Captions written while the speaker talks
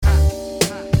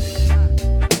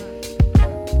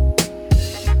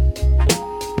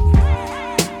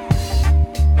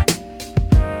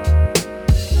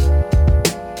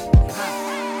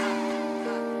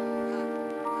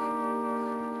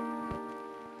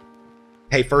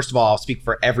Hey, first of all, I'll speak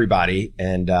for everybody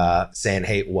and saying,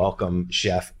 hey, welcome,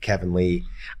 Chef Kevin Lee.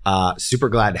 Super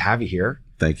glad to have you here.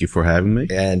 Thank you for having me.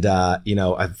 And,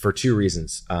 for two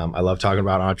reasons. I love talking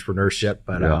about entrepreneurship,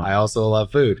 but I also love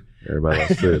food. Everybody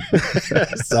loves food.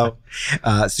 So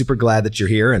super glad that you're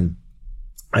here. And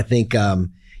I think,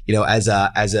 as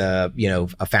a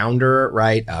founder,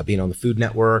 right, being on the Food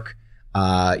Network,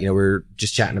 we're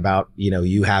just chatting about,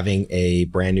 you having a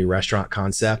brand new restaurant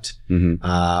concept,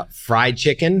 fried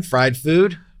chicken, fried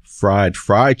food. Fried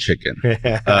chicken.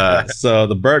 So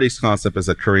the Birdies concept is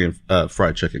a Korean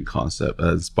fried chicken concept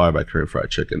inspired by Korean fried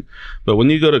chicken. But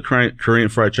when you go to Korean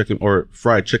fried chicken or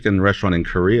fried chicken restaurant in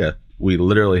Korea, we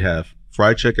literally have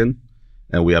fried chicken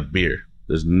and we have beer.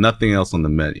 There's nothing else on the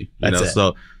menu. That's it.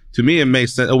 So to me, it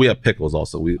makes sense. Oh, we have pickles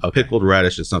also. Pickled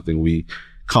radish is something we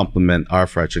complement our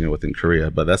fried chicken with in Korea,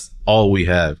 but that's all we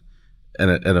have in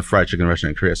a fried chicken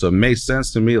restaurant in Korea. So it makes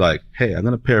sense to me like, hey, I'm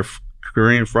going to pair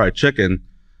Korean fried chicken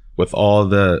with all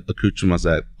the accoutrements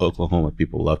that Oklahoma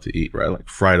people love to eat, right? Like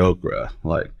fried okra,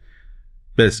 like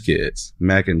biscuits,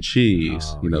 mac and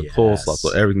cheese, coleslaw.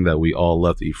 So everything that we all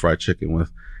love to eat fried chicken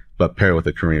with, but pair with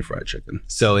a Korean fried chicken.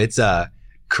 So it's a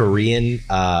Korean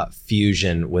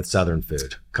fusion with Southern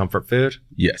food, comfort food.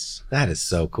 Yes. That is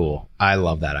so cool. I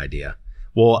love that idea.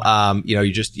 Well,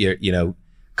 you're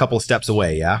couple of steps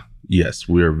away. Yeah. Yes.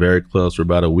 We're very close. We're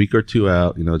about a week or two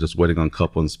out, just waiting on a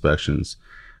couple inspections.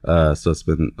 So it's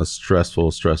been a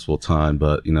stressful time,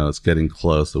 but it's getting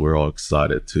close. So we're all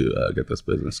excited to get this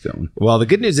business going. Well, the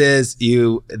good news is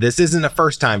this isn't a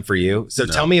first time for you. So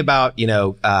tell me about,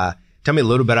 tell me a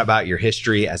little bit about your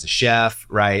history as a chef,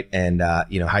 right? And,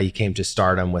 how you came to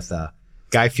stardom with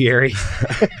Guy Fieri.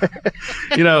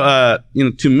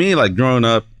 To me, like growing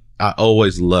up, I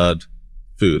always loved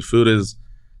food. Food is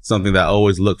something that I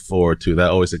always looked forward to, that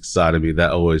always excited me,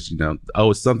 that always,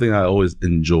 something I always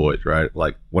enjoyed, right?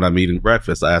 Like when I'm eating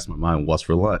breakfast, I ask my mom, what's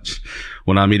for lunch?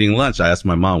 When I'm eating lunch, I ask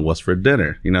my mom, what's for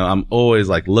dinner? I'm always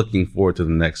like looking forward to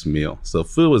the next meal. So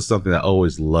food was something that I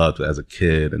always loved as a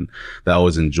kid and that I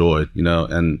always enjoyed,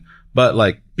 but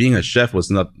like being a chef was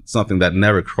not something that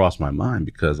never crossed my mind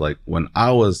because like when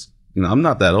I was, I'm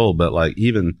not that old, but like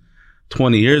even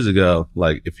 20 years ago,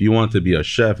 like if you wanted to be a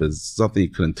chef is something you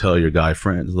couldn't tell your guy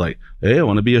friends, like, hey, I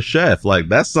want to be a chef. Like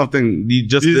that's something you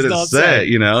just didn't say,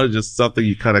 just something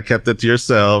you kind of kept it to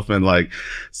yourself and like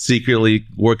secretly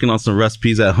working on some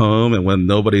recipes at home. And when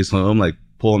nobody's home, like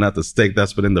pulling out the steak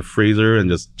that's been in the freezer and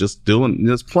just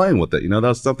playing with it. That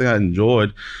was something I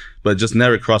enjoyed, but just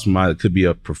never crossed my mind. It could be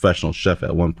a professional chef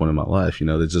at one point in my life.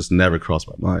 It just never crossed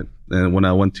my mind. And when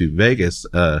I went to Vegas,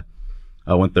 I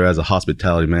went there as a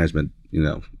hospitality management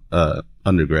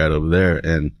undergrad over there,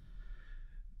 and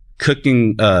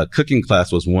cooking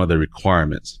class was one of the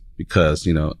requirements because,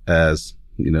 as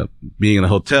being in a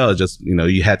hotel, just,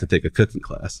 you had to take a cooking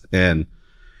class. And,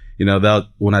 that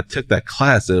when I took that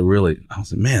class, I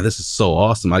was like, man, this is so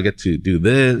awesome. I get to do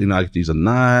this, I get to use a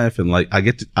knife and like, I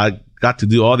got to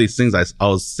do all these things I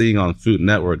was seeing on Food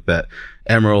Network that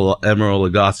Emerald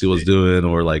Lagasse was doing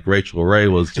or like Rachel Ray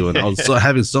was doing. I was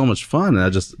having so much fun and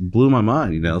I just blew my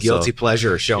mind, Guilty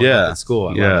pleasure showing up at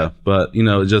school. But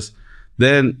just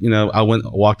then, I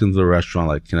walked into the restaurant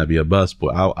like, can I be a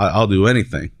busboy? I'll do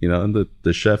anything, and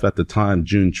the chef at the time,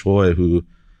 June Choi, who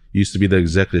used to be the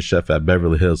executive chef at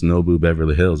Nobu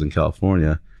Beverly Hills in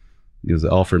California, he was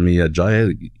offered me a job.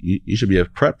 Hey, you should be a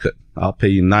prep cook. I'll pay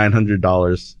you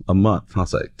 $900 a month. I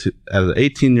was like, as an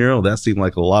 18-year-old, that seemed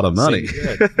like a lot of money,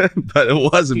 but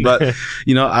it wasn't. But,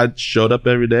 I showed up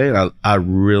every day and I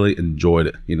really enjoyed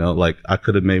it. Like I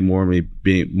could have made more money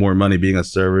being a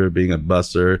server, being a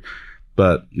busser,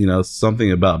 but,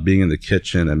 something about being in the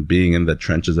kitchen and being in the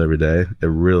trenches every day, it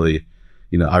really,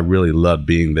 I really loved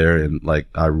being there and like,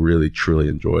 I really truly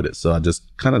enjoyed it. So I just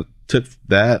kind of took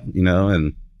that,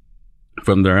 and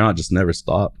from there on, I just never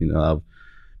stopped. I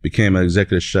became an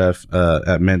executive chef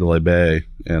at Mandalay Bay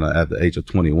and at the age of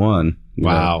 21.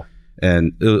 Wow.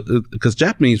 And because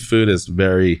Japanese food is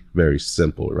very, very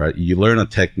simple, right? You learn a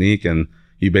technique and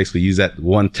you basically use that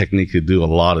one technique to do a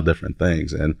lot of different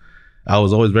things. And I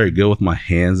was always very good with my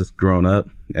hands growing up.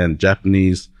 And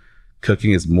Japanese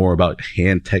cooking is more about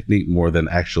hand technique more than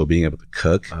actual being able to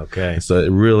cook. Okay. So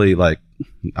it really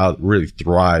I really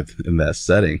thrived in that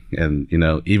setting. And,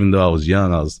 even though I was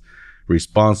young, I was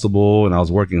responsible and I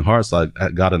was working hard. So I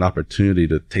got an opportunity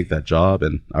to take that job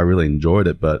and I really enjoyed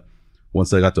it. But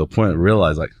once I got to a point, I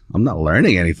realized like, I'm not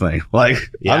learning anything. Like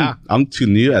I'm too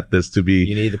new at this to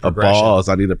be a boss.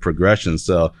 I need a progression.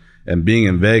 So, and being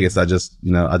in Vegas, I just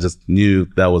knew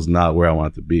that was not where I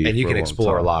wanted to be. And you can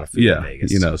explore a lot of food in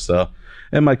Vegas. So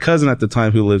And my cousin at the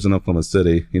time, who lives in Oklahoma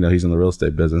City, he's in the real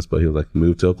estate business, but he was like,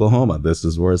 move to Oklahoma. This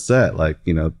is where it's at. Like,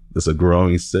 it's a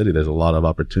growing city. There's a lot of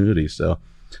opportunity. So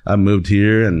I moved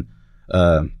here and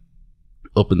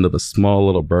opened up a small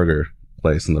little burger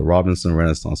place in the Robinson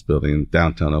Renaissance building in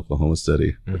downtown Oklahoma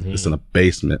City. It's in a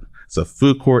basement. It's a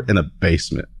food court in a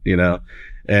basement,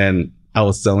 and I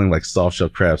was selling like soft shell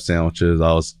crab sandwiches.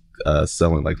 I was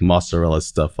selling like mozzarella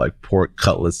stuff, like pork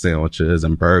cutlet sandwiches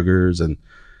and burgers. And,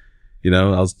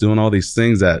 I was doing all these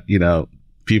things that,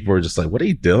 people were just like, what are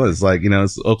you doing? It's like,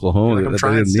 it's Oklahoma. Like, I'm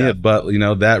trying but,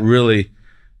 that really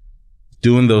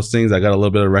doing those things, I got a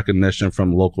little bit of recognition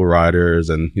from local riders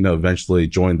and, eventually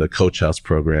joined the Coach House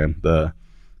program,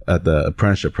 at the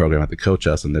apprenticeship program at the Coach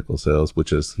House in Nichols Hills,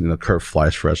 which is, Kurt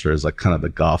Fleischfresser is like kind of the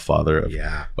godfather of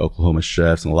Oklahoma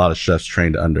chefs, and a lot of chefs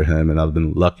trained under him. And I've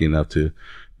been lucky enough to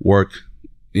work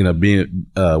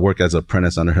as an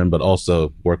apprentice under him, but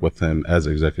also work with him as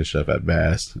an executive chef at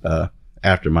Bass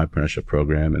after my apprenticeship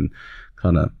program, and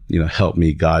kind of, help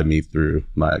me, guide me through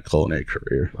my culinary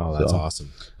career. Oh, that's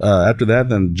awesome. After that,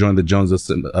 then joined the Jones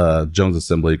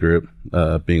Assembly Group,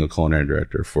 being a culinary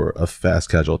director for a fast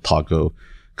casual taco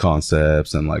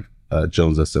concepts and like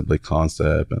Jones Assembly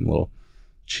concept and little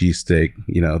cheesesteak,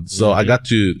 so I got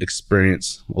to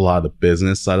experience a lot of the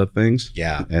business side of things.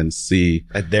 Yeah. And see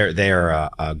they're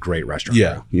a great restaurant.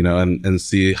 Yeah. And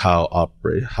see how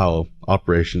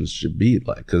operations should be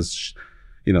like, because,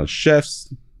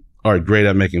 chefs are great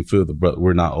at making food, but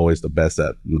we're not always the best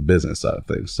at the business side of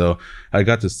things. So I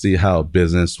got to see how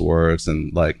business works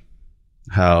and like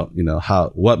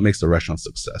what makes a restaurant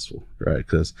successful, right?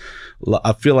 Because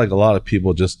I feel like a lot of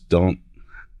people just don't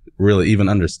really even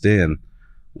understand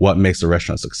what makes a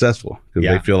restaurant successful, because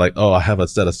they feel like, oh, I have a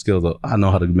set of skills, I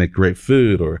know how to make great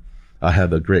food, or I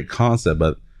have a great concept,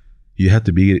 but you have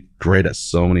to be great at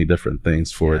so many different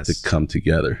things for it to come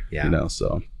together.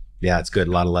 So yeah, it's good.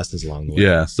 A lot of lessons along the way.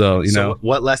 Yeah. So,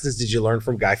 what lessons did you learn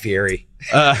from Guy Fieri?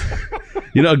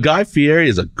 Guy Fieri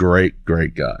is a great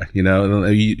guy.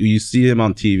 You see him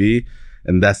on TV,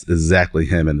 and that's exactly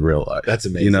him in real life. That's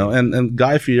amazing. And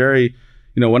Guy Fieri,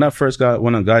 when I first got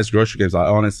one of Guy's grocery games, I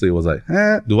honestly was like,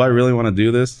 do I really want to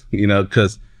do this?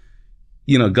 Because,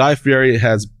 Guy Fieri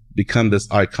has become this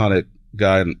iconic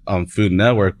guy on Food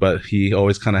Network, but he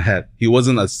always kind of he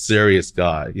wasn't a serious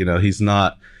guy.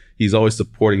 He's always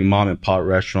supporting mom and pop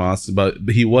restaurants, but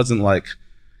he wasn't like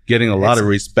getting a lot of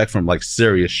respect from like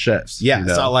serious chefs. Yeah.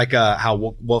 It's not like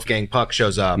how Wolfgang Puck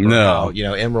shows up. Or how,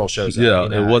 Emerald shows up.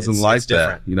 Yeah. It wasn't like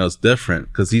that. It's different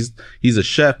because he's a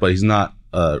chef, but he's not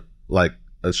like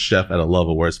a chef at a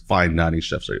level where it's fine dining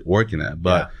chefs are working at.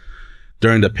 But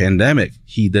during the pandemic,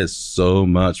 he did so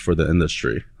much for the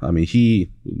industry. I mean,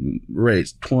 he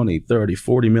raised $20, $30,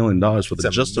 $40 million for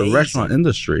just the restaurant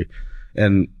industry.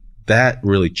 And that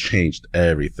really changed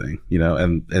everything,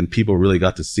 and people really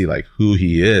got to see like who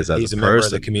he is as He's a a person, member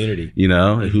of the community,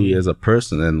 who he is as a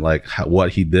person, and like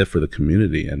what he did for the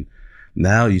community. And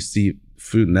now you see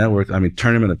Food Network, I mean,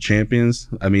 Tournament of Champions.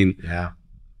 I mean,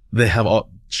 they have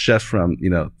all chefs from,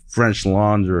 French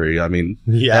Laundry. I mean,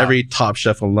 every top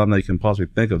chef alumni you can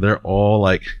possibly think of. They're all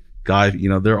like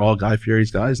they're all Guy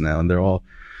Fieri's guys now, and they're all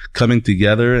coming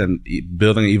together and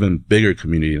building an even bigger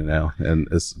community now. And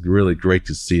it's really great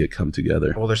to see it come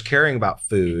together. Well, there's caring about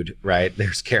food, right?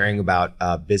 There's caring about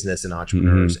business and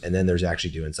entrepreneurs, and then there's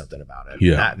actually doing something about it.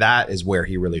 Yeah. That is where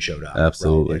he really showed up.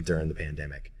 Absolutely. Right, during the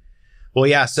pandemic. Well,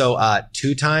 yeah. So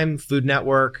 2-time Food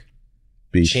Network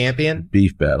champion.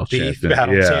 Beef battle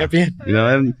champion.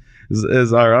 And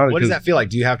it's ironic. What does that feel like?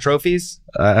 Do you have trophies?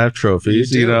 I have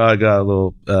trophies. I got a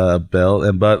little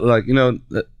belt, but like,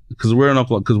 because we're in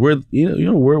Oklahoma, because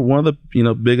we're one of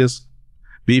the biggest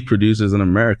beef producers in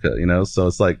America, so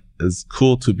it's like it's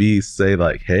cool to say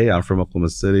like, hey, I'm from Oklahoma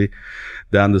City,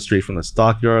 down the street from the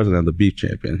stockyards, and I'm the beef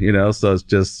champion, so it's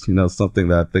just something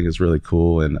that I think is really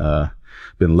cool, and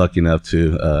been lucky enough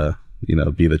to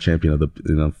be the champion of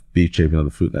the beef champion of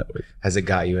the Food Network. Has it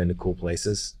got you into cool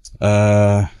places?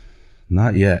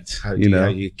 Not yet. Do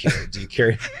you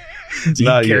carry? Do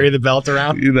you carry the belt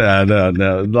around?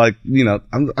 No. Like,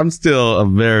 I'm still a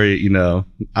very,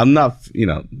 I'm not,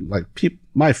 like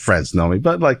my friends know me,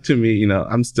 but like to me,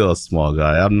 I'm still a small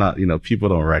guy. I'm not, people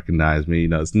don't recognize me.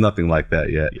 It's nothing like that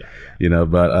yet.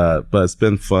 But it's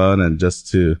been fun, and just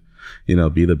to,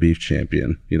 be the beef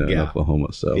champion, in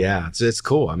Oklahoma. So it's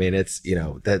cool. I mean, it's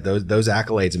that those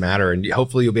accolades matter, and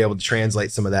hopefully you'll be able to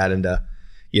translate some of that into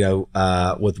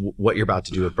with what you're about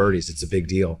to do with Birdies. It's a big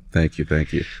deal. Thank you.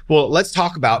 Well, let's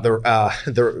talk about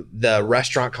the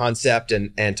restaurant concept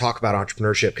and talk about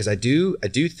entrepreneurship, because I do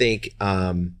think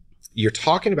you're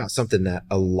talking about something that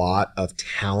a lot of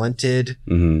talented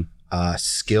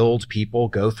skilled people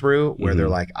go through where they're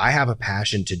like, I have a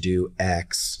passion to do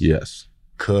X. Yes.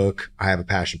 Cook. I have a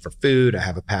passion for food. I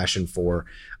have a passion for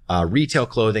retail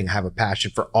clothing. I have a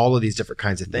passion for all of these different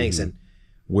kinds of things. And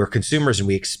we're consumers and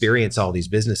we experience all these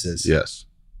businesses. Yes.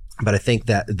 But I think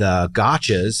that the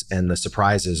gotchas and the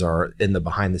surprises are in the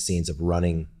behind the scenes of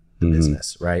running the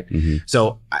business, right?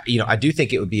 So, I do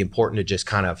think it would be important to just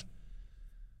kind of,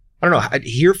 I don't know,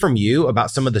 hear from you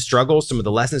about some of the struggles, some of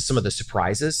the lessons, some of the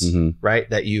surprises, right?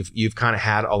 That you've kind of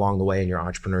had along the way in your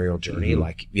entrepreneurial journey.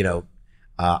 Like,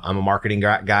 I'm a marketing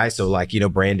guy. So like,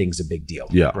 branding's a big deal,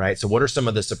 right? So what are some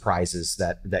of the surprises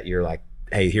that you're like,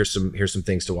 hey, here's some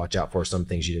things to watch out for, some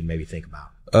things you didn't maybe think about?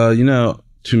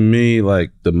 To me, like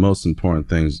the most important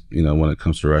things, when it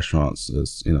comes to restaurants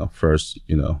is, first,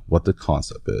 what the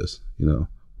concept is,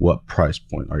 what price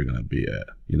point are you going to be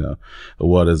at,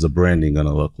 what is the branding going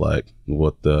to look like,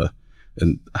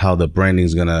 and how the branding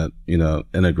is going to,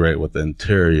 integrate with the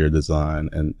interior design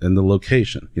and the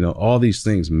location, all these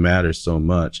things matter so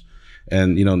much.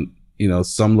 And,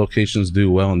 some locations do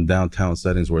well in downtown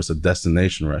settings where it's a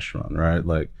destination restaurant, right?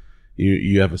 Like,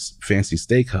 you have a fancy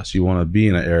steakhouse. You want to be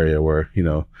in an area where,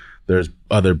 there's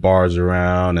other bars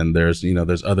around and there's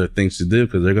other things to do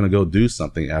because they're going to go do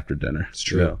something after dinner. It's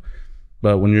true.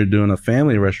 But when you're doing a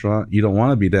family restaurant, you don't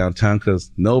want to be downtown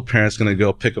because no parent's going to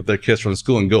go pick up their kids from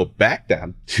school and go back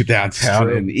down to downtown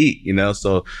and eat,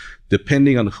 So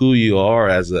depending on who you are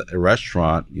as a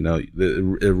restaurant,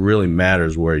 it really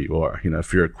matters where you are.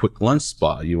 If you're a quick lunch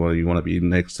spot, you want to be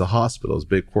next to hospitals,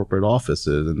 big corporate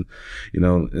offices, and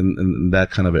in that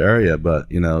kind of area. But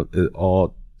it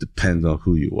all depends on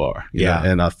who you are.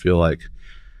 And I feel like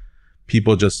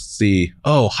people just see,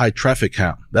 high traffic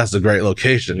count, that's a great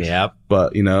location. Yep.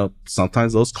 But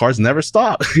sometimes those cars never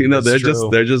stop.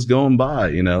 They're just going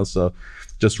by. So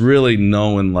just really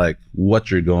knowing like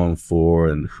what you're going for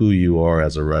and who you are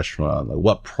as a restaurant, like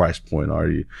what price point are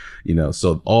you,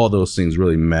 so all those things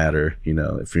really matter.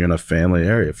 If you're in a family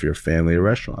area, if you're a family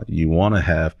restaurant, you want to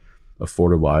have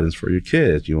affordable items for your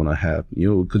kids. You want to have,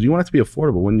 because you want it to be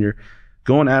affordable. When you're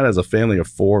going out as a family of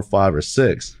 4, 5, or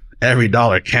 6, every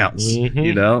dollar counts.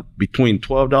 Between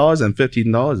 $12 and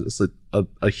 $15, it's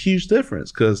a huge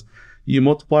difference because you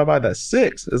multiply by that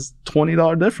 6, it's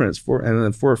 $20 difference for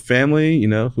a family,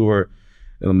 who are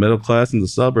in the middle class in the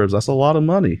suburbs. That's a lot of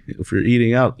money if you're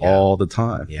eating out all the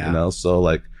time. So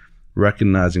like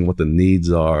recognizing what the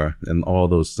needs are and all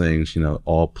those things,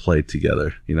 all play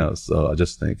together. So I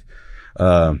just think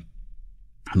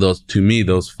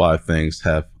those 5 things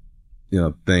have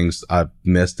things I've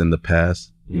missed in the past.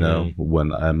 When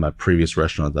my previous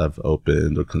restaurants I've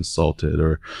opened or consulted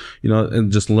or,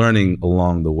 and just learning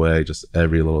along the way, just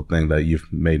every little thing that you've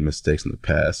made mistakes in the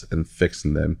past and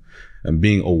fixing them and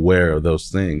being aware of those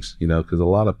things, because a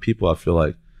lot of people, I feel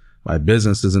like my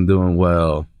business isn't doing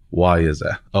well. Why is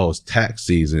that? Oh, it's tax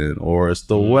season or it's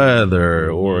the weather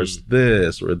or it's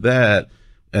this or that,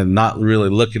 and not really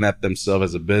looking at themselves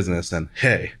as a business and,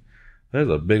 hey, there's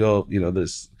a big old,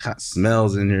 there's kind of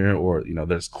smells in here, or,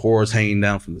 there's cords hanging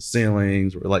down from the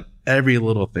ceilings, or like every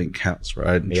little thing counts,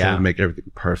 right? And trying to make everything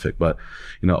perfect, but,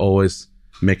 always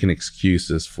making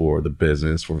excuses for the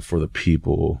business, for the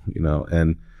people,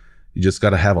 and you just got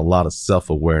to have a lot of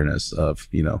self-awareness of,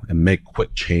 and make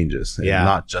quick changes and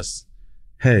not just,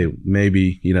 hey,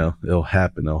 maybe, it'll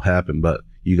happen, but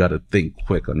you got to think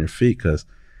quick on your feet because,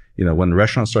 when the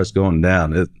restaurant starts going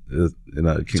down, it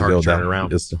can go down.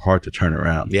 Around. It's hard to turn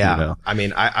around. Yeah. I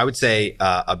mean, I would say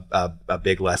a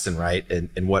big lesson, right?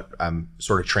 And what I'm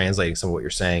sort of translating some of what you're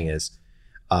saying is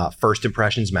first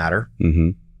impressions matter.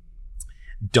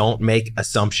 Don't make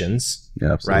assumptions,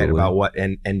 right? About what,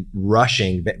 and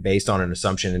rushing based on an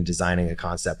assumption and designing a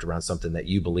concept around something that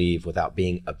you believe without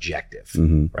being objective,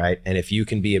 right? And if you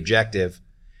can be objective,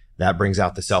 that brings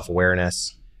out the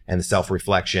self-awareness and the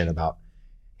self-reflection about,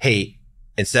 hey,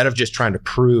 instead of just trying to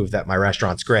prove that my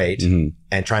restaurant's great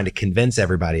and trying to convince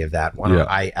everybody of that, why don't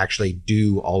I actually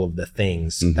do all of the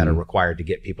things that are required to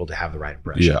get people to have the right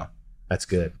impression? That's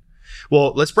good.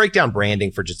 Well, let's break down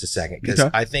branding for just a second, because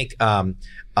I think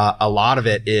a lot of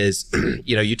it is,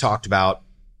 you talked about,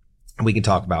 we can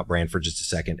talk about brand for just a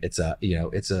second. It's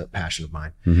a passion of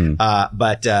mine.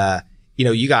 But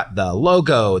you got the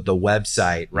logo, the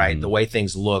website, right? The way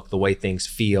things look, the way things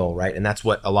feel, right? And that's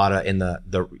what a lot of in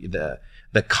the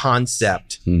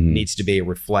concept needs to be a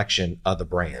reflection of the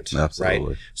brand, right?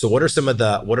 So what are some of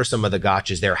the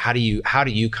gotchas there? How do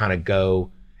you kind of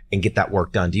go and get that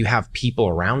work done? Do you have people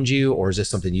around you, or is this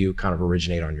something you kind of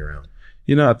originate on your own?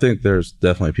 I think there's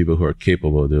definitely people who are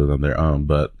capable of doing it on their own,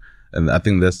 and I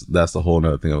think that's a whole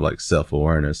nother thing of like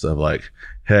self-awareness of like,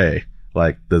 hey,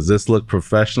 Like, does this look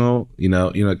professional?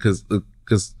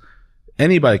 Because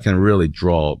anybody can really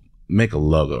make a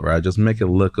logo, right? Just make it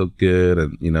look good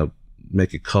and,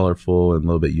 make it colorful and a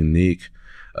little bit unique.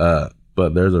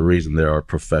 But there's a reason there are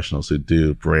professionals who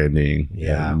do branding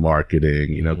and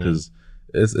marketing, because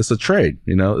it's a trade,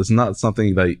 it's not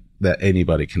something that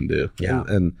anybody can do. Yeah.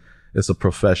 And it's a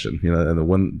profession, and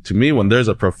when there's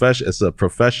a profession, it's a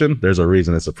profession, there's a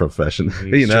reason it's a profession,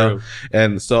 True.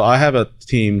 And so I have a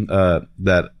team, a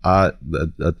guy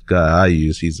I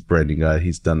use, he's a branding guy.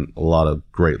 He's done a lot of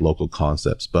great local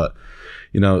concepts, but,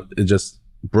 it just,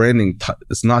 branding,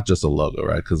 it's not just a logo,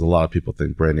 right? Because a lot of people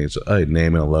think branding is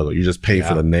name and a logo. You just pay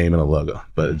for the name and a logo,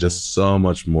 but it's just so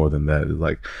much more than that. It's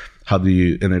like, how do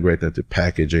you integrate that to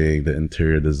packaging, the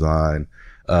interior design,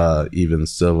 even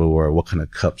silverware, what kind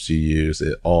of cups you use?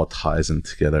 It all ties in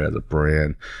together as a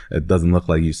brand. It doesn't look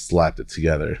like you slapped it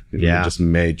together. You just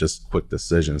made quick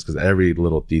decisions, because every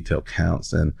little detail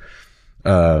counts. And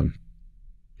to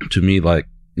me, like,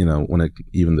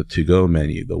 even the to-go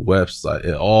menu, the website,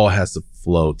 it all has to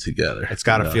flow together. It's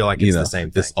got to feel like it's the same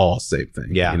thing. It's all same thing.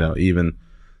 Yeah.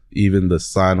 Even the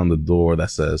sign on the door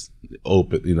that says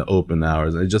open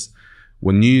hours. It just,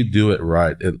 when you do it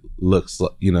right, it looks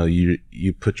like,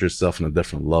 you put yourself in a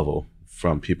different level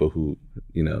from people who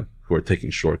are taking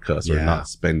shortcuts or not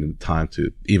spending time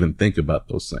to even think about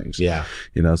those things. Yeah.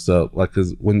 So like,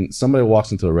 because when somebody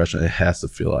walks into a restaurant, it has to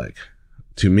feel like,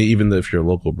 to me, even if you're a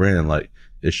local brand, like,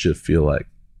 it should feel like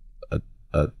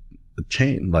a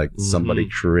chain, like somebody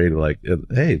created, like,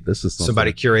 hey, this is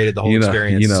somebody curated the whole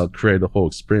experience. Create the whole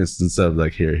experience instead of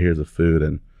like, here's a food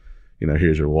and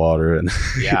here's your water and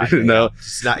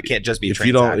it's not, it can't just be if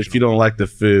you don't like the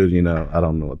food, I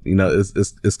don't know,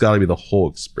 it's got to be the whole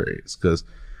experience, because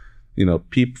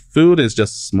food is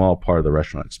just a small part of the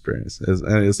restaurant experience,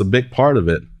 and it's a big part of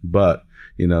it, but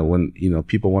when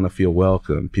people want to feel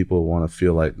welcome, people want to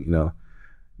feel like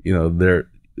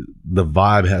the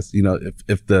vibe has,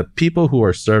 if the people who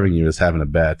are serving you is having a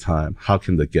bad time, how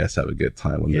can the guests have a good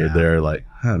time when they're there? Like,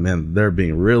 oh man, they're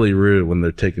being really rude when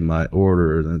they're taking my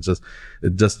orders, and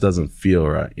it just doesn't feel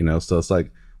right, so it's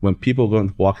like, when people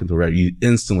walk into a restaurant, you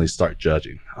instantly start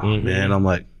judging. Oh man, I'm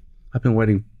like, I've been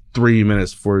waiting 3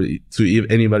 minutes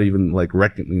anybody even like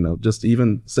just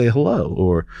even say hello,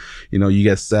 or you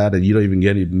get sad and you don't even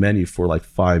get any menu for like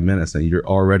 5 minutes and you're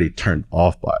already turned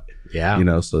off by it.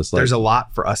 So it's like, there's a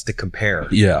lot for us to compare.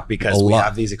 Because we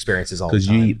have these experiences all the time. Because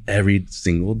you eat every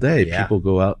single day. People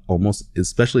go out almost,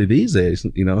 especially these days,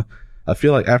 I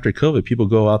feel like after COVID, people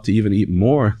go out to even eat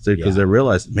more because they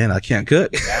realize, man, I can't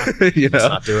cook. Let's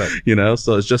not do it.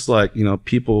 So it's just like,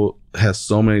 people have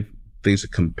so many things to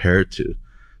compare it to.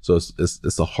 So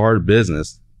it's a hard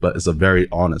business, but it's a very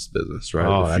honest business, right?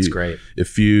 Oh, that's great.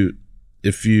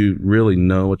 If you really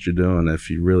know what you're doing, if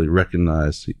you really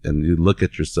recognize and you look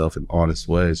at yourself in honest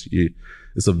ways,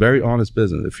 it's a very honest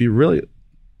business. If you really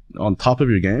on top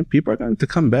of your game, people are going to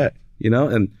come back,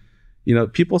 and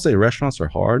people say restaurants are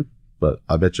hard, but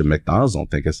I bet you McDonald's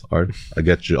don't think it's hard. I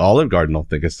bet you Olive Garden don't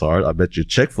think it's hard. I bet you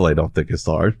Chick-fil-A don't think it's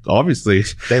hard. Obviously,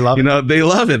 they love it. They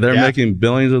love it. They're making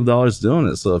billions of dollars doing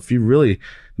it. So if you really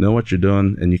know what you're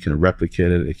doing and you can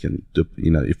replicate it, if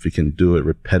you can do it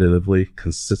repetitively,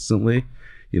 consistently,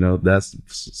 that's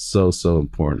so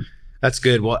important. That's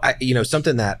good. Well,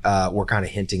 something that we're kind of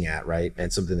hinting at, right?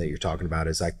 And something that you're talking about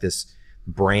is like this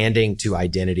branding to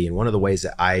identity. And one of the ways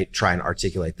that I try and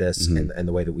articulate this and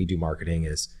the way that we do marketing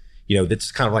is,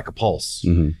 it's kind of like a pulse.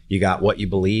 You got what you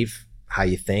believe, how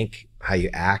you think, how you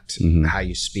act, how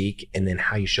you speak, and then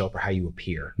how you show up or how you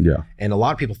appear. Yeah. And a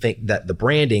lot of people think that the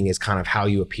branding is kind of how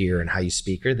you appear and how you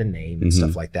speak, or the name and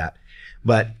stuff like that.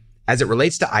 But as it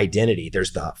relates to identity,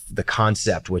 there's the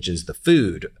concept, which is the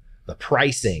food, the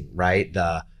pricing, right?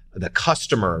 The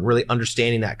customer, really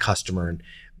understanding that customer and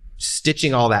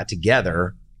stitching all that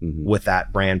together with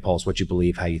that brand pulse, what you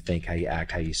believe, how you think, how you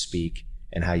act, how you speak,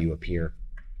 and how you appear.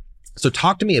 So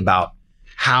talk to me about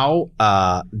how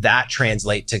that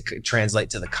translate to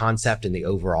the concept and the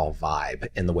overall vibe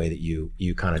and the way that you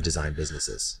kind of design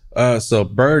businesses. So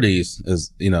Birdies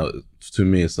is, to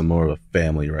me, it's more of a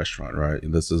family restaurant, right?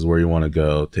 This is where you want to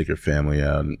go, take your family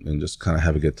out and just kind of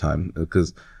have a good time.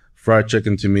 Because fried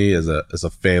chicken to me is a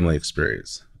family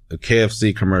experience. The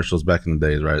KFC commercials back in the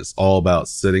days, right? It's all about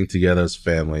sitting together as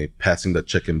family, passing the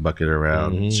chicken bucket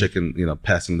around,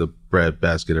 passing the bread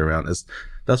basket around.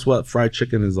 That's what fried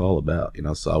chicken is all about,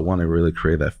 so I want to really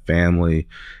create that family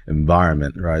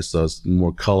environment, right? So it's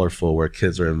more colorful, where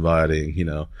kids are inviting,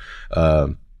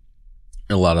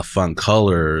 a lot of fun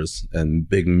colors and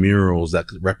big murals that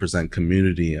could represent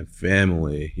community and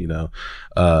family,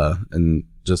 and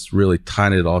just really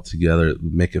tying it all together,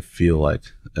 make it feel like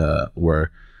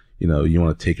where, you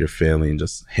want to take your family and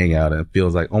just hang out, and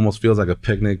it almost feels like a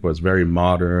picnic, but it's very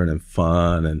modern and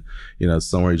fun, and,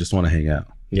 somewhere you just want to hang out.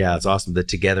 Yeah, it's awesome. The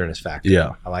togetherness factor.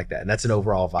 Yeah. I like that. And that's an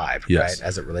overall vibe, yes. right?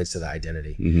 As it relates to the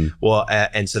identity. Mm-hmm. Well,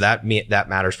 and so that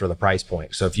matters for the price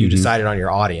point. So if you decided on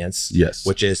your audience, yes,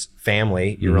 which is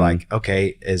family, you were like,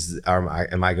 okay,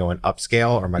 am I going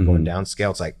upscale or am I going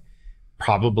downscale? It's like,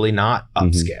 probably not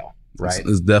upscale, right?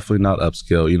 It's definitely not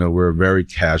upscale. We're a very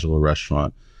casual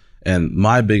restaurant. And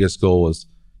my biggest goal was,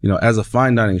 as a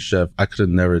fine dining chef, I could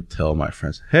never tell my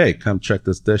friends, hey, come check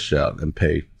this dish out and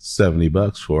pay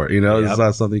 $70 for it. It's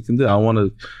not something you can do. I want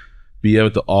to be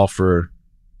able to offer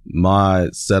my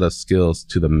set of skills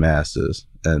to the masses,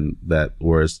 and that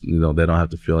whereas, they don't have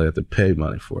to feel like they have to pay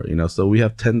money for it. So we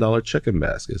have $10 chicken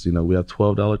baskets, we have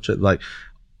 $12 chicken, like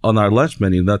on our lunch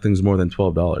menu, nothing's more than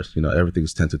 $12.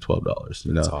 Everything's $10 to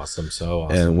 $12, That's awesome. So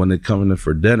awesome. And when they come in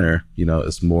for dinner,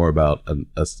 it's more about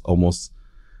almost,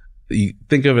 you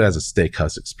think of it as a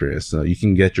steakhouse experience. So you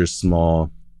can get your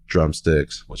small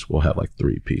drumsticks, which will have like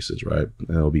 3 pieces, right?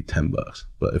 And it'll be $10.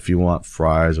 But if you want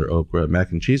fries or okra,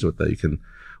 mac and cheese with that, you can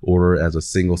order it as a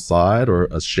single side or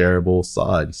a shareable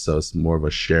side. So it's more of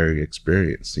a sharing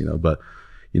experience, But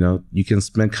you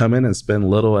can come in and spend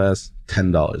little as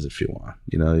 $10 if you want,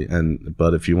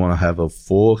 but if you want to have a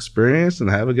full experience and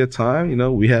have a good time,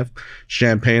 we have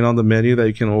champagne on the menu that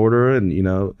you can order, and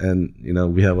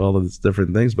we have all of these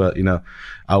different things, but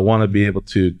I want to be able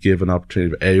to give an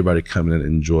opportunity for everybody to come in and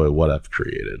enjoy what I've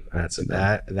created.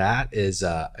 That is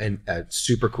a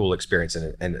super cool experience,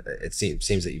 and it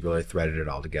seems that you've really threaded it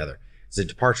all together. It's a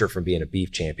departure from being a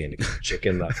beef champion to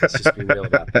chicken. Let's just be real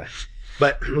about that.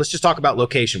 But let's just talk about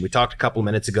location. We talked a couple of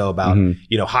minutes ago about,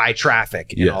 high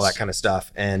traffic and all that kind of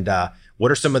stuff. And what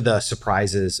are some of the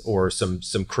surprises or some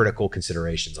critical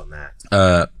considerations on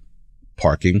that?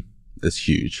 Parking is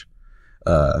huge.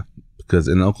 Because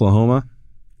in Oklahoma,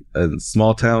 and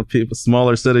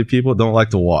smaller city people don't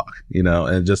like to walk,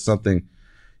 and just something,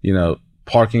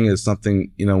 parking is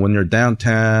something, when you're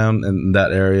downtown and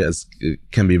that area it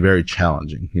can be very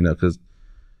challenging, because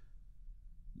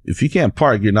if you can't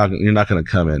park, you're not going to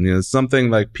come in. It's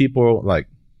something like people like,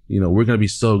 we're going to be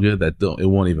so good that it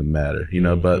won't even matter,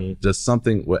 but just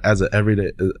something as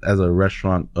a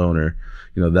restaurant owner,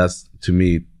 that's, to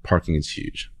me, parking is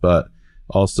huge. But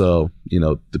also,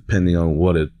 depending on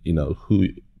what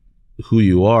who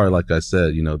you are, like I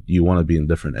said, you want to be in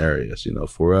different areas.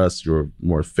 For us, you're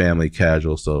more family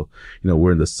casual. So,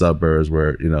 we're in the suburbs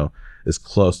where, it's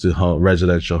close to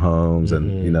residential homes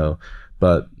and,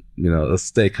 but a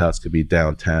steakhouse could be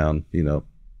downtown,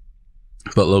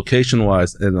 but location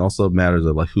wise, it also matters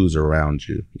of like who's around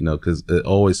you, because it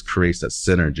always creates that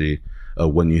synergy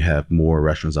of when you have more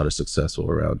restaurants that are successful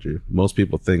around you. Most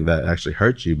people think that actually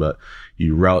hurts you, but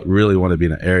you really want to be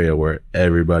in an area where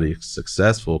everybody is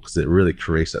successful, because it really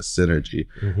creates that synergy.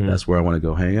 That's where I want to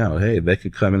go hang out. Hey, they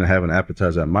could come in and have an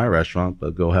appetizer at my restaurant,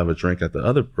 but go have a drink at the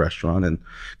other restaurant and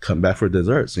come back for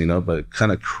desserts, but it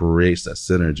kind of creates that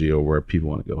synergy of where people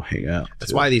want to go hang out.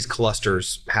 That's why these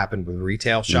clusters happen with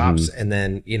retail shops. And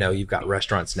then, you've got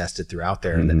restaurants nested throughout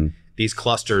there. And then these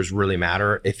clusters really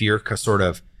matter. If you're sort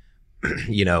of,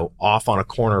 off on a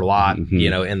corner lot,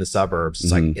 in the suburbs,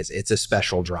 it's like, it's a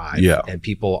special drive, and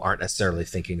people aren't necessarily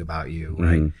thinking about you,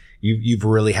 right? You've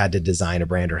really had to design a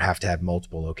brand or have to have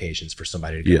multiple locations for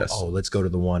somebody to go, oh, let's go to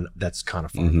the one that's kind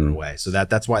of farther away. So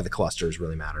that's why the clusters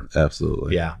really matter.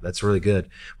 Absolutely. Yeah, that's really good.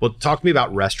 Well, talk to me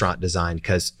about restaurant design,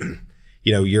 because,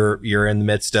 you're in the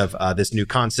midst of this new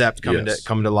concept coming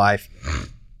to life.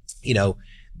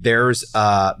 There's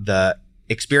the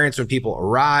experience when people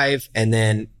arrive, and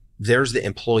then there's the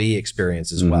employee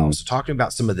experience as well. So talking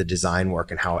about some of the design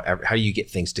work and how you get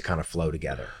things to kind of flow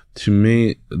together. To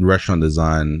me, restaurant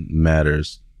design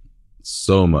matters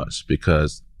so much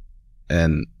because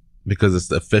it's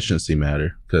the efficiency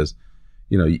matter, because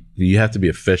you have to be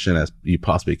efficient as you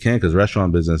possibly can, because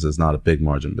restaurant business is not a big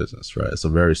margin business, right? It's a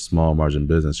very small margin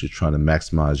business. You're trying to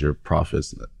maximize your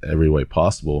profits every way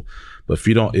possible. But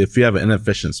if you have an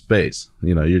inefficient space,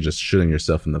 you're just shooting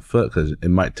yourself in the foot, because it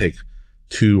might take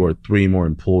 2 or 3 more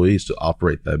employees to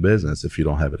operate that business if you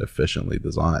don't have it efficiently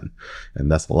designed. And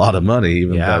that's a lot of money.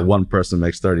 Even if that one person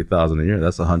makes $30,000 a year,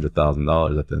 that's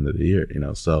 $100,000 at the end of the year,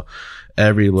 so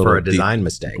every little for a design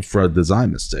mistake, so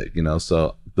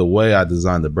the way I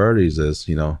designed the Birdies is,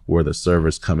 where the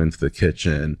servers come into the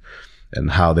kitchen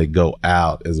and how they go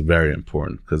out is very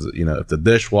important. Because, you know, if the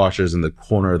dishwasher's in the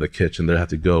corner of the kitchen, they have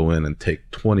to go in and take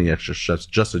 20 extra steps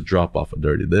just to drop off a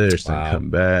dirty dish and come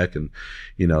back. And,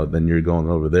 you know, then you're going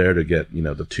over there to get, you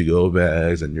know, the to-go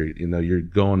bags, and you're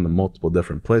going to multiple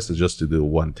different places just to do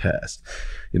one task.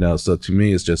 You know, so to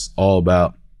me, it's just all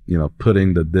about, you know,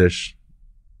 putting the dish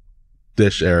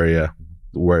area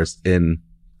where it's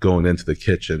going into the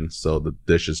kitchen, so the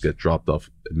dishes get dropped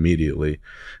off immediately,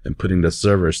 and putting the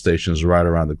server stations right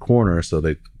around the corner, so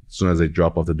they, as soon as they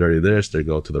drop off the dirty dish, they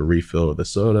go to the refill of the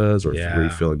sodas or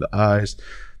refilling the ice.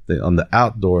 On the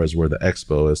outdoors where the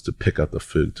expo is, to pick up the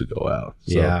food to go out.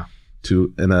 So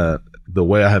the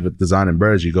way I have it designed in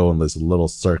Birdies, you go in this little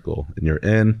circle, and you're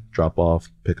in, drop off,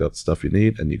 pick up stuff you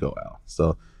need, and you go out.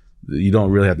 So you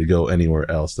don't really have to go anywhere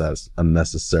else that's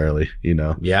unnecessarily, you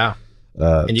know.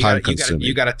 And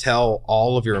you got to tell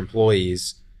all of your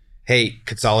employees, hey,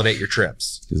 consolidate your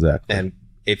trips. Exactly. And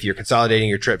if you're consolidating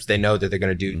your trips, they know that they're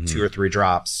going to do 2 or 3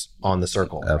 drops on the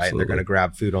circle, right? And they're going to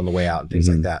grab food on the way out and things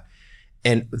like that.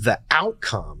 And the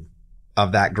outcome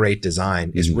of that great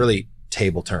design is really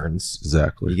table turns.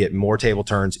 Exactly. You get more table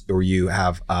turns, or you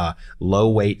have low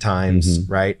wait times,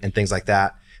 right? And things like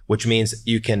that, which means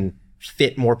you can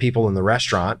fit more people in the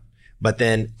restaurant, but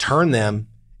then turn them.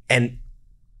 And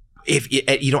if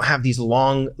you don't have these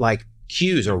long like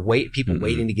queues or people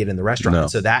waiting to get in the restaurant.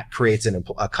 So that creates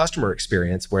a customer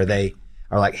experience where they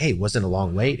are like, hey, it wasn't a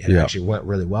long wait. It actually went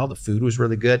really well. The food was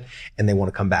really good, and they want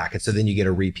to come back. And so then you get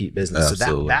a repeat business.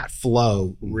 Absolutely. So that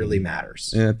flow really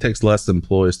matters. And it takes less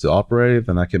employees to operate,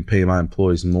 then I can pay my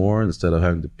employees more instead of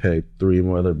having to pay 3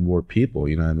 more people.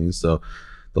 You know what I mean? So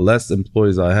the less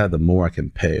employees I have, the more I can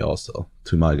pay also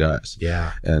to my guys.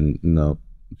 Yeah. And, you know,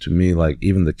 to me, like,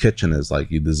 even the kitchen is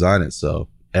like, you design it so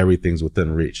everything's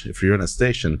within reach. If you're in a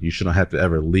station, you shouldn't have to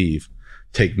ever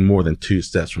take more than 2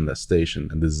 steps from that station,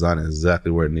 and design it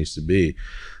exactly where it needs to be.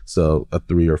 So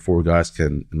 3 or 4 guys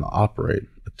can, you know, operate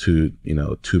a $2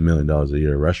 million a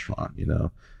year restaurant, you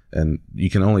know, and you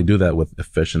can only do that with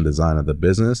efficient design of the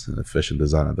business and efficient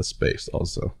design of the space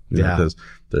also, you know, because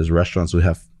there's restaurants who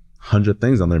have 100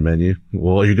 things on their menu.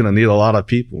 Well, you're going to need a lot of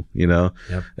people, you know,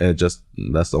 and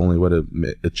that's the only way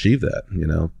to achieve that, you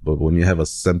know. But when you have a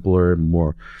simpler,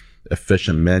 more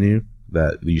efficient menu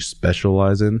that you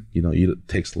specialize in, you know, it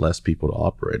takes less people to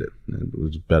operate it. And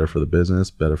it's better for the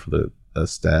business, better for the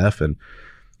staff, and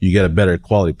you get a better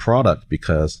quality product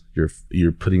because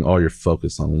you're putting all your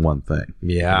focus on one thing.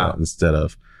 You know, instead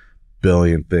of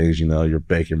billion things, you know, you're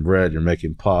baking bread, you're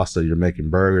making pasta, you're making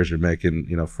burgers, you're making,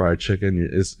 you know, fried chicken,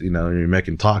 you're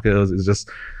making tacos. It's just,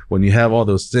 when you have all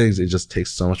those things, it just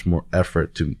takes so much more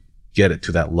effort to get it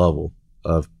to that level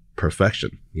of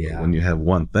perfection. When you have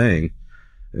one thing,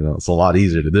 you know, it's a lot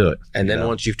easier to do it. And then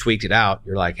once you've tweaked it out,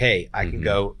 you're like, hey, I can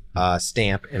go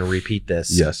stamp and repeat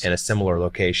this in a similar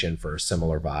location for a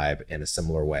similar vibe in a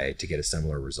similar way to get a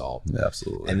similar result.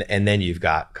 Absolutely. And then you've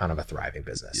got kind of a thriving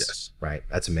business. Right.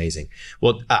 That's amazing.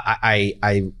 Well,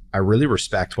 I really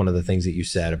respect one of the things that you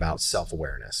said about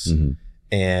self-awareness.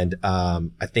 And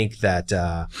I think that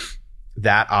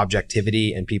that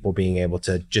objectivity and people being able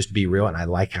to just be real, and I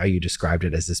like how you described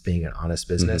it as this being an honest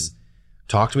business.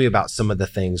 Talk to me about some of the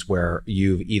things where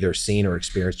you've either seen or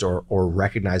experienced or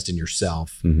recognized in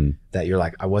yourself that you're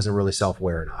like, I wasn't really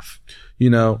self-aware enough. You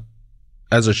know,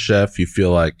 as a chef, you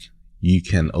feel like you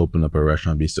can open up a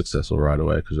restaurant and be successful right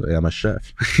away because I'm a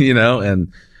chef, you know,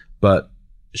 but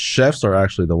chefs are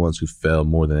actually the ones who fail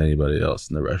more than anybody else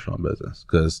in the restaurant business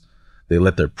because they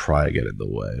let their pride get in the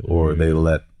way, or they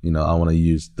let, you know, I want to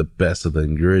use the best of the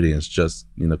ingredients just,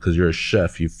 you know, because you're a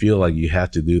chef, you feel like you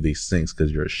have to do these things because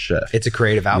you're a chef. It's a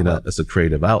creative outlet. You know, it's a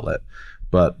creative outlet,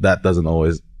 but that doesn't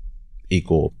always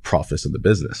equal profits in the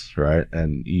business, right?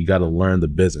 And you got to learn the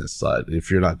business side.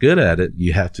 If you're not good at it,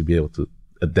 you have to be able to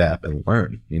adapt and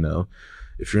learn, you know.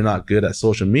 If you're not good at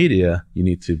social media, you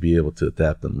need to be able to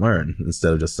adapt and learn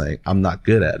instead of just saying, I'm not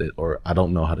good at it, or I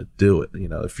don't know how to do it. You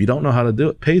know, if you don't know how to do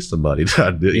it, pay somebody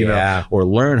to do it, you know, or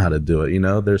learn how to do it. You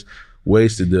know, there's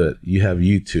ways to do it. You have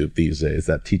YouTube these days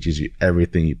that teaches you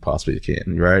everything you possibly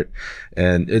can, right?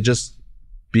 And it just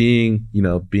you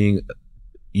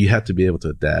have to be able to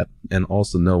adapt and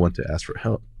also know when to ask for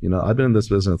help. You know, I've been in this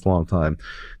business a long time.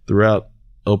 Throughout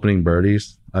opening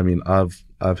Birdies, I mean, I've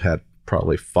had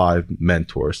probably 5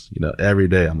 mentors, you know. Every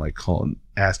day I'm like calling,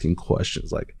 asking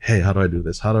questions like, hey, how do I do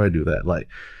this? How do I do that? Like,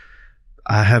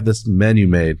 I have this menu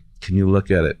made. Can you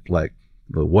look at it? Like,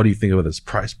 what do you think of this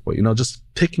price point? You know, just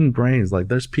picking brains. Like,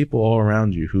 there's people all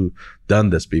around you who done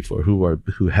this before,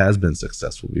 who has been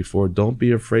successful before. Don't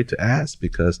be afraid to ask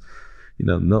because, you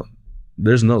know,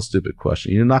 there's no stupid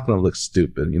question. You're not going to look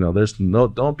stupid.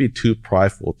 Don't be too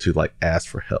prideful to like ask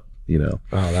for help, Oh,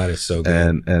 that is so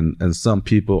good. And some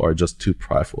people are just too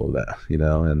prideful of that,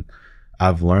 and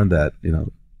I've learned that,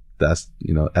 that's,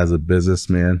 as a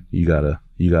businessman, you gotta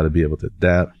be able to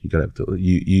adapt.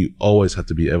 You always have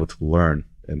to be able to learn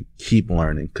and keep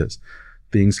learning, because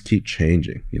things keep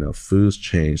changing. Foods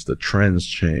change, the trends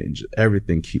change,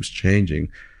 everything keeps changing.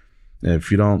 And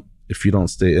if you don't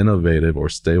stay innovative or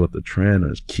stay with the trend,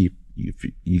 or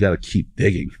you got to keep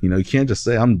digging. You can't just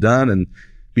say I'm done and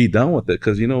be done with it,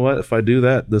 because you know what? If I do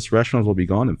that, this restaurant will be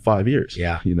gone in 5 years.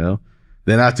 Yeah.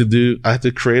 Then I have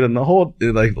to create a whole,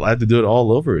 like, I have to do it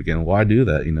all over again. Why do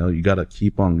that? You got to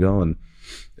keep on going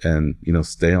and,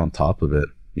 stay on top of it,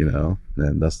 and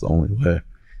that's the only way.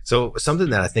 So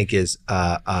something that I think is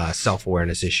a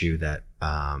self-awareness issue that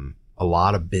a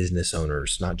lot of business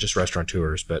owners, not just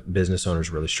restaurateurs, but business owners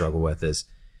really struggle with is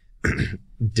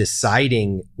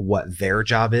deciding what their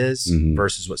job is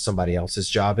versus what somebody else's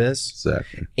job is.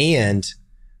 Exactly. And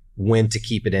when to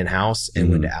keep it in-house and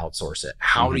when to outsource it.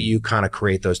 How do you kind of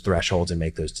create those thresholds and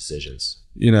make those decisions?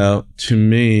 To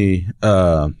me,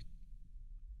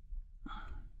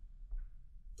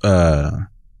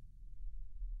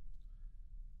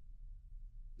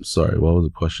 sorry, what was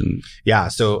the question? Yeah,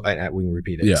 so we can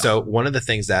repeat it. Yeah. So one of the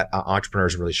things that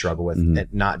entrepreneurs really struggle with, and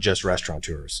not just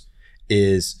restaurateurs,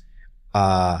 is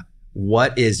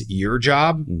what is your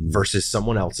job versus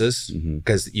someone else's,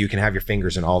 because you can have your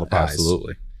fingers in all the pies.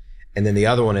 Absolutely. And then the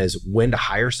other one is when to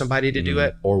hire somebody to do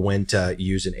it, or when to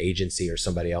use an agency or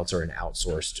somebody else, or an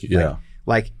outsourced,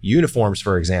 like uniforms,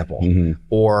 for example,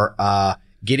 or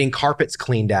getting carpets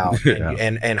cleaned out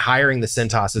and hiring the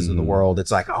Centoses of the world.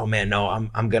 It's like, oh man, no,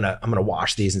 I'm gonna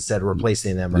wash these instead of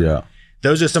replacing them.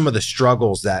 Those are some of the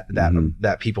struggles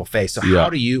that people face. So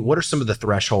what are some of the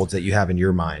thresholds that you have in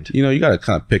your mind? You got to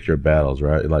kind of pick your battles,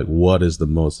 right? Like, what is the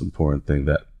most important thing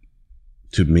that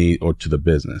to me or to the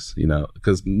business,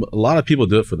 because a lot of people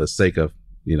do it for the sake of,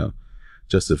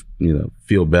 just to,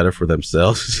 feel better for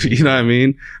themselves, you know what I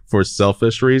mean? For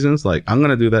selfish reasons. Like, I'm going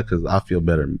to do that because I feel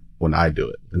better when I do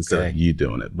it instead of you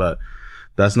doing it. But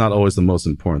that's not always the most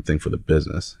important thing for the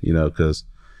business, because,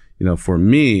 for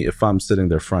me, if I'm sitting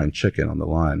there frying chicken on the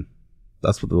line,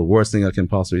 that's what the worst thing I can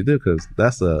possibly do, because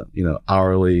that's a,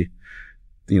 hourly,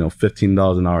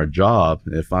 $15 an hour job.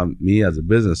 If I'm me as a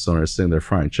business owner sitting there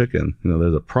frying chicken,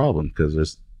 there's a problem, because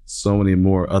there's so many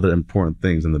more other important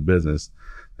things in the business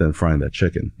than frying that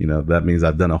chicken. That means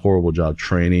I've done a horrible job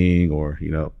training, or,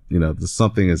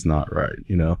 something is not right,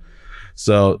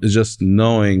 So it's just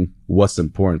knowing what's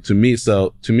important to me.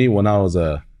 So to me, when I was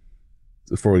a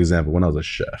chef, when I was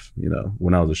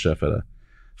a chef at a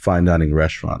fine dining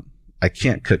restaurant, I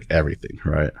can't cook everything,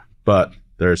 right? But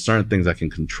there are certain things I can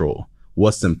control.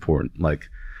 What's important, like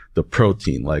the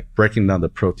protein, like breaking down the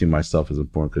protein myself is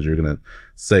important, because you're going to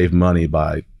save money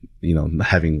by,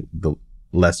 having the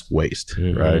less waste,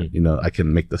 right? I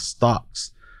can make the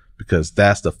stocks, because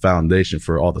that's the foundation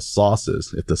for all the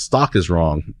sauces. If the stock is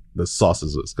wrong, the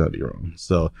sauces is going to be wrong.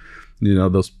 So,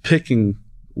 those picking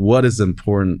what is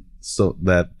important, so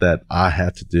that I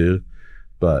have to do,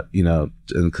 but,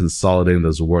 and consolidating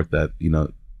those work that,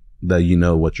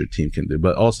 what your team can do.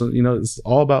 But also, it's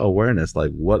all about awareness.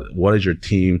 Like, what is your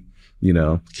team,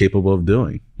 capable of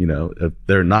doing? If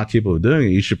they're not capable of doing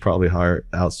it, you should probably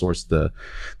outsource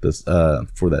this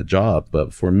for that job.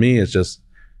 But for me,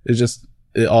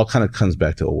 it all kind of comes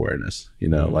back to awareness,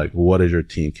 like, what is your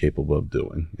team capable of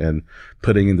doing, and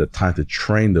putting in the time to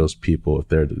train those people if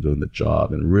they're doing the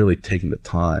job, and really taking the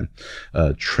time,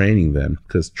 training them,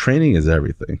 because training is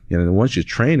everything. And once you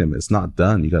train them, it's not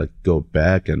done. You got to go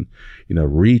back and,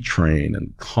 retrain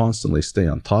and constantly stay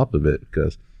on top of it,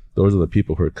 because those are the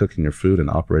people who are cooking your food and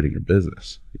operating your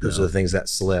business. Those are the things that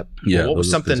slip. Yeah. What was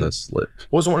something that slipped?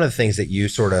 What was one of the things that you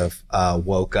sort of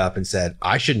woke up and said,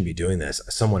 I shouldn't be doing this,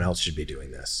 someone else should be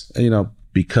doing this? And,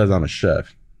 because I'm a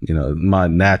chef, my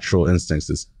natural instincts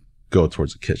is go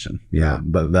towards the kitchen.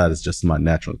 But that is just my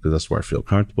natural, because that's where I feel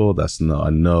comfortable. I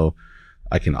know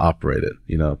I can operate it,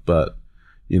 but,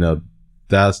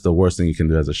 that's the worst thing you can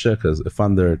do as a chef, because if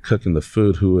I'm there cooking the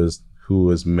food, who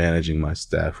is managing my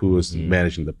staff, who is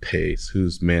managing the pace,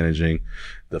 who's managing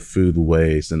the food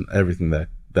waste, and everything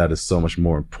that is so much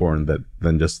more important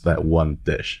than just that one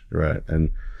dish, right?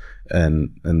 And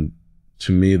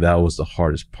to me, that was the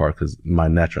hardest part, because my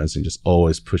natural instinct just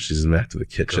always pushes me back to the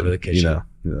kitchen. Go to the kitchen.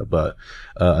 But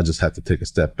I just have to take a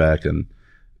step back and,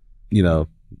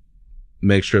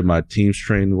 make sure my team's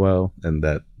trained well and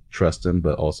that trust them,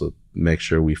 but also make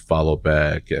sure we follow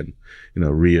back and,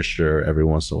 reassure every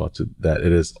once in a while that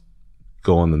it is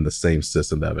going in the same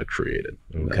system that I've created.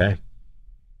 Okay.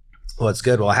 Well, it's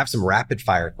good. Well, I have some rapid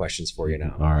fire questions for you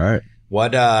now. All right.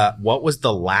 What was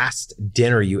the last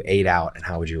dinner you ate out, and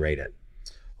how would you rate it?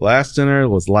 Last dinner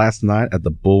was last night at the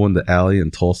Bull in the Alley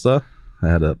in Tulsa. I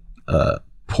had a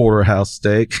porterhouse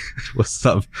steak with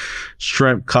some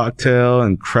shrimp cocktail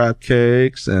and crab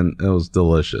cakes, and it was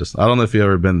delicious. I don't know if you've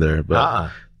ever been there,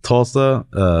 but Tulsa,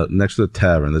 next to the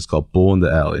tavern, it's called Bull in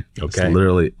the Alley. Okay. It's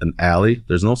literally an alley.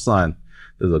 There's no sign.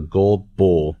 There's a gold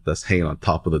bull that's hanging on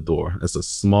top of the door. It's a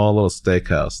small little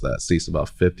steakhouse that seats about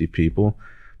 50 people,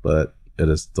 but it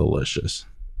is delicious.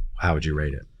 How would you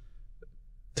rate it?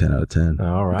 10 out of 10.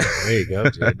 All right. There you go,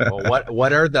 dude. Well,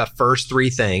 what are the first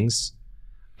three things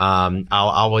I'll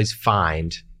always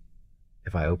find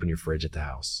if I open your fridge at the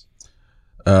house?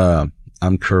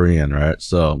 I'm Korean, right?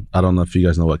 So I don't know if you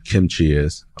guys know what kimchi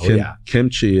is.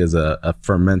 Kimchi is a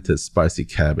fermented spicy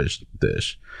cabbage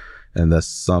dish. And that's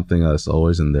something that's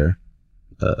always in there.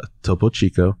 Topo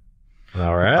Chico.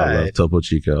 All right. I love Topo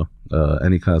Chico.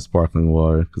 Any kind of sparkling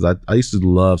water. Because I used to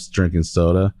love drinking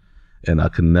soda, and I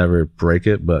could never break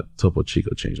it, but Topo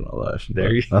Chico changed my life.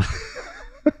 There you go.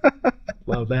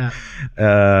 Love that.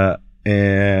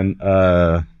 And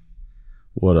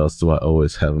what else do I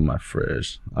always have in my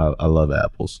fridge? I love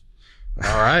apples.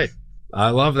 All right.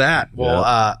 I love that.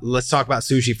 Well, let's talk about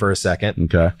sushi for a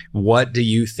second. Okay. What do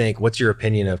you think? What's your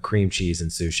opinion of cream cheese and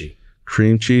sushi?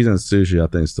 Cream cheese and sushi, I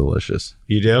think it's delicious.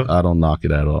 You do? I don't knock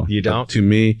it at all. You don't? To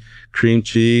me, cream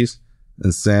cheese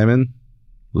and salmon,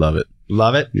 love it.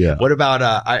 Love it? Yeah. What about,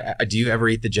 do you ever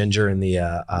eat the ginger and the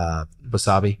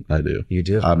wasabi? I do. You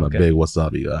do? I'm a big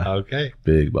wasabi guy. Okay.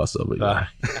 Big wasabi guy.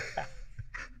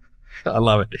 I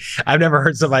love it. I've never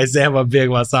heard somebody say I'm a big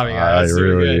wasabi guy. I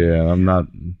really am.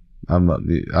 I'm not,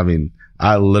 I mean,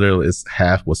 I literally, it's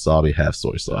half wasabi, half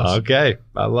soy sauce. Okay.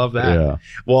 I love that. Yeah.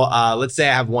 Well, let's say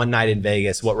I have one night in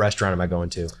Vegas. What restaurant am I going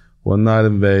to? One night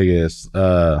in Vegas.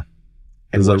 And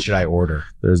what should I order?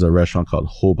 There's a restaurant called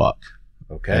Hobak.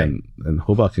 Okay. And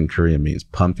Hobak in Korean means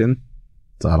pumpkin.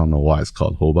 So I don't know why it's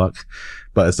called Hobak,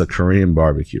 but it's a Korean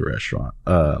barbecue restaurant.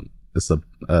 It's a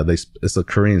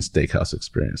Korean steakhouse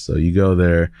experience. So you go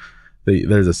there,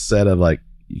 there's a set of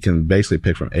you can basically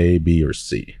pick from A, B, or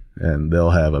C. And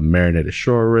they'll have a marinated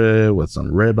short rib with some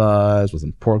ribeyes, with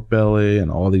some pork belly, and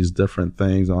all these different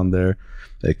things on there.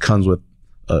 It comes with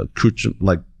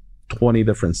 20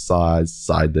 different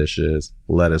side dishes,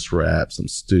 lettuce wraps, some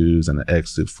stews, and an egg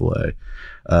souffle.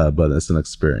 But it's an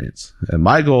experience. And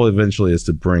my goal eventually is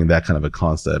to bring that kind of a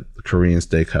concept, the Korean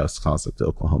steakhouse concept, to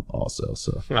Oklahoma also.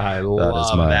 So I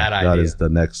love that idea. That is the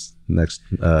next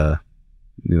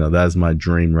that is my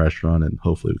dream restaurant, and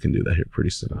hopefully we can do that here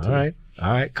pretty soon. All right.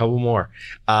 Couple more.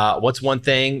 What's one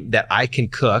thing that I can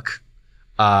cook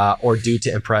or do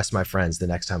to impress my friends the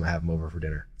next time I have them over for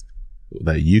dinner?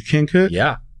 That you can cook?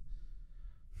 Yeah.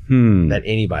 That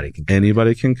anybody can cook.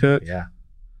 Anybody can cook? Yeah.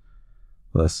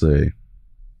 Let's see.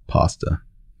 Pasta.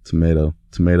 Tomato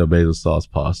basil sauce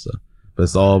pasta. But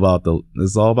it's all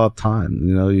about time.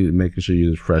 You making sure you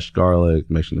use fresh garlic,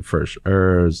 making the fresh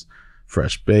herbs,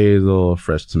 fresh basil,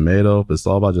 fresh tomato. But it's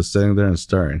all about just sitting there and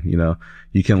stirring.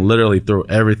 You can literally throw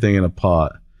everything in a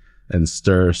pot and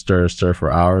stir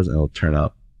for hours, and it'll turn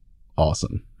out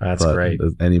awesome. That's great.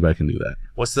 Anybody can do that.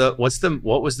 What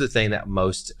was the thing that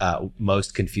most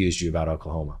confused you about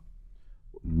Oklahoma?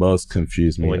 Most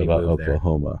confused me about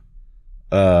Oklahoma.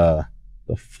 The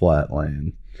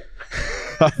flatland.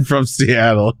 I'm from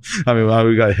Seattle. I mean,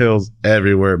 we got hills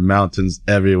everywhere, mountains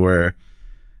everywhere.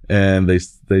 And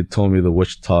they told me the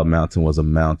Wichita Mountain was a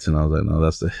mountain. I was like, no,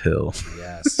 that's a hill.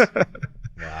 Yes.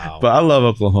 Wow. But I love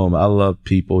Oklahoma. I love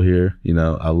people here.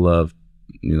 I love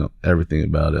everything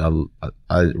about it.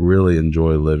 I really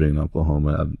enjoy living in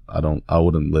Oklahoma. I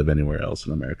wouldn't live anywhere else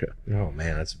in America. Oh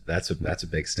man, that's a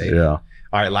big statement. Yeah.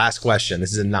 All right, last question.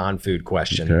 This is a non-food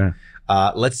question. Okay.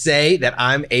 Let's say that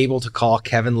I'm able to call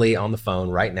Kevin Lee on the phone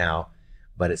right now,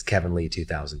 but it's Kevin Lee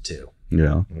 2002.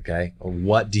 Yeah. Okay.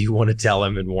 What do you want to tell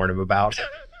him and warn him about?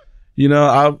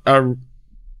 I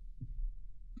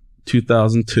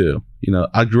 2002.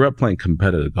 I grew up playing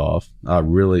competitive golf. I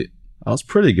was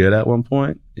pretty good at one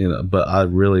point, but I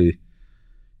really,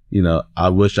 I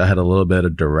wish I had a little bit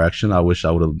of direction. I wish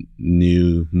I would have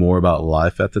knew more about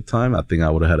life at the time. I think I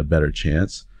would have had a better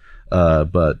chance.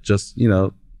 But just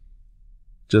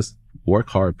work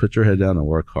hard, put your head down and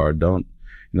work hard. Don't,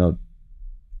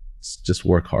 just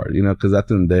work hard, because at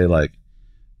the end of the day,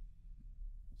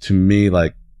 to me,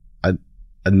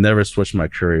 I never switched my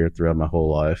career throughout my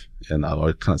whole life, and I've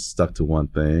always kind of stuck to one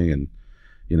thing. And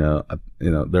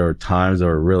there were times that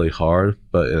were really hard,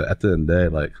 but at the end of the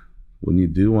day, when you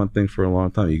do one thing for a long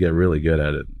time, you get really good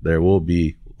at it. There will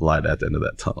be light at the end of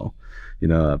that tunnel,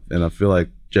 and I feel like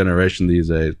generation these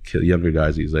days, younger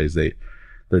guys these days,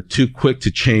 they're too quick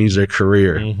to change their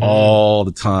career all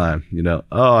the time. You know,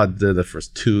 oh, I did it for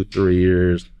 2-3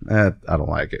 years. I don't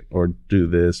like it. Or do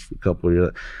this for a couple of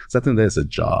years. So I think that's a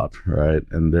job, right?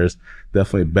 And there's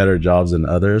definitely better jobs than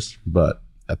others. But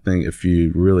I think if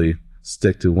you really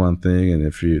stick to one thing and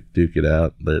if you duke it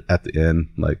out, at the end,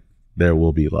 like, there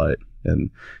will be light and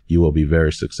you will be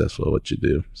very successful at what you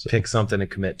do. So pick something and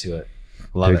commit to it.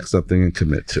 Love pick something and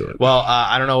commit to it. Well,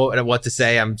 I don't know what to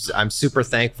say. I'm super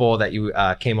thankful that you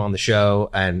came on the show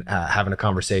and having a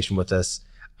conversation with us.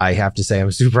 I have to say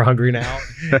I'm super hungry now.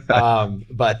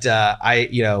 But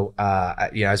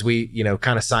as we,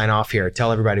 kind of sign off here,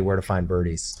 tell everybody where to find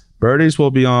Birdies. Birdies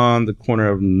will be on the corner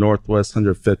of Northwest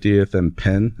 150th and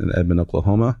Penn in Edmond,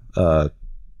 Oklahoma.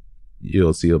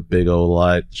 You'll see a big old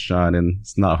light shining.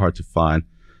 It's not hard to find.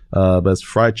 But it's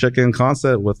fried chicken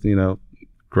concept with,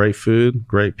 great food,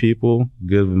 great people,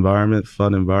 good environment,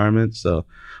 fun environment. So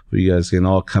you guys can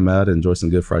all come out and enjoy some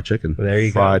good fried chicken. Well, there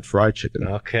you go. Fried chicken.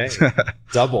 Okay.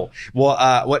 Double.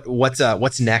 Well,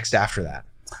 what's next after that?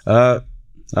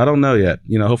 I don't know yet.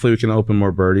 Hopefully we can open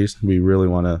more Birdies. We really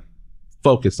want to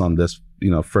focus on this,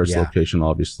 first location,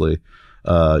 obviously.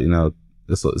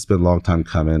 It's been a long time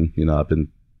coming.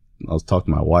 I was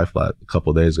talking to my wife a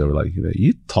couple of days ago. We're like,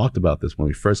 you talked about this when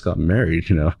we first got married,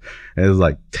 and it was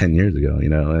like 10 years ago,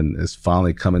 and it's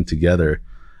finally coming together,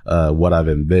 what I've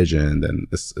envisioned. And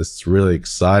it's really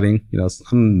exciting.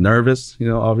 I'm nervous,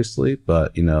 obviously,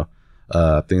 but,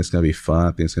 I think it's going to be fun.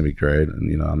 I think it's going to be great.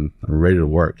 And, I'm ready to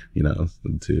work,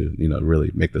 to,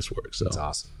 really make this work. So that's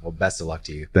awesome. Well, best of luck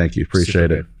to you. Thank you.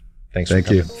 Appreciate it. Thanks Thank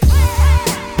for coming. you.